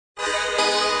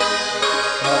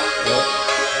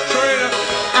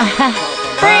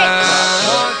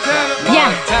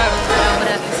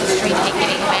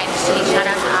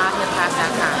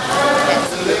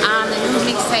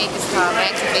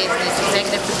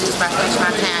by French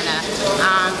Montana.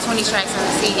 20 tracks on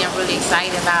the CD I'm really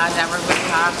excited about, that I work really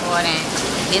hard for, and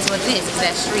it's what it is, it's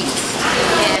that streets.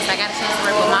 Yes, I got a chance to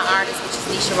work with my artist, which is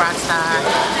Nisha Rockstar,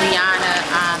 Rihanna,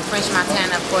 French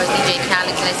Montana, of course, DJ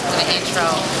Khaled, blessed with the intro,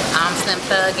 Slim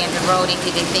Thug and the Road, they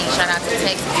did their thing, shout out to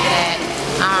Texas for that.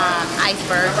 Ice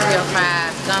Berg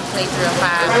 305, Gunplay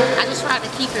 305. I just tried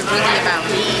to keep it really about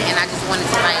me, and I just wanted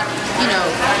to, like, you know,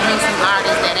 bring some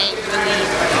artists that ain't really,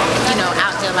 you know,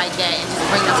 out there like that, and just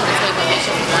bring them to the table and make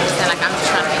sure people understand, like, I'm just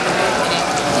trying to make a movement,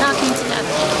 and it all came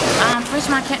together. French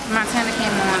Montana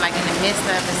came on, like, in the midst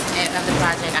of the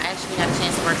project. I actually got a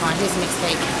chance to work on his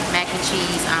mixtape, Mac and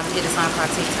Cheese. We did a song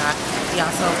called TikTok. He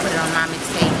also put it on my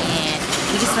mixtape, and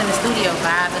we just went in the studio,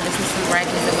 vibe, and listened to some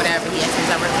records or whatever. He asked me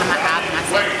to work on my album, I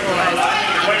said, of course,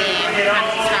 and then we kind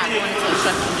of just started going into a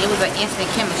structure. It was an instant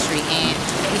chemistry, and,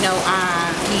 you know,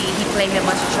 he played me a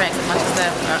bunch of tracks, a bunch of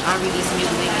stuff, unreleased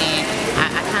music, and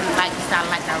I kind of like the style,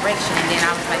 like direction, and then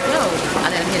I was like, yo,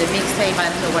 I let him hear the mixtape, I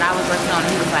let him hear what I was working on,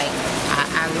 and he was like,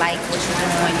 I like what you're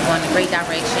doing, you're going in a great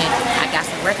direction, I got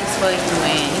some records for you,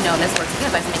 and, you know, let's work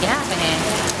together, let's make it happen, and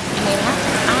it made it happen.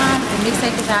 The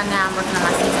mixtape is out now, I'm working on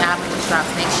my 6th album, which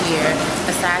drops next year.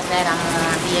 Besides that, I'm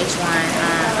on VH1,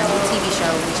 a new TV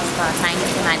show, which is called Tiny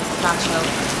Tonight. It's a talk show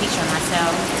featuring myself,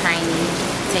 Tiny,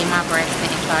 Tamar Braxton,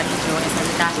 and Claudia Jordan. So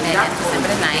we got that, that's December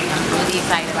the 9th. I'm really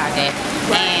excited about that.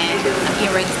 And I'm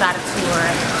getting ready to start a tour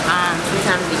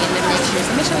sometime at the beginning of next year.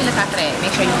 So make sure you look out for that.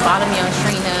 Make sure you follow me on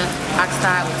Trina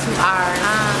Rockstar with 2 R's.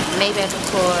 Maybach, of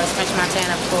course, French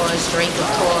Montana, of course, Drake, of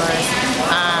course,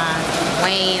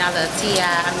 Wayne, I love T.I.,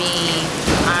 I mean,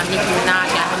 Nicki Minaj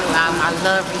got her new album. I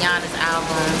love Rihanna's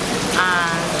album.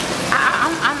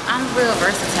 I'm real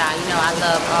versatile, you know, I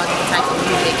love all different types of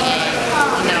music, and,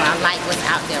 you know, I like what's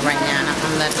out there right now, and I'm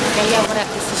loving it. Hey, yo, what up,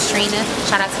 this is Trina.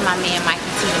 Shout out to my man, Mikey,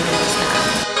 to the movie style.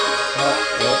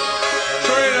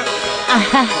 Trina.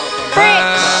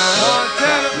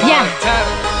 Yeah.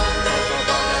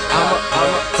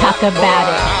 Talk about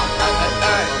it.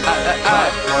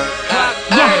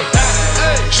 Yeah.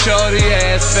 Shorty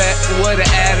ass fat with an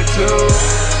attitude.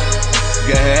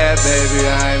 Go ahead, baby,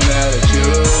 I ain't mad at you.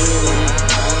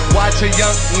 Watch a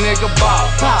young nigga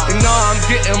ball. You know I'm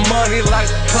getting money like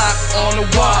a clock on the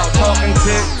wall. Talking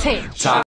tick-tock.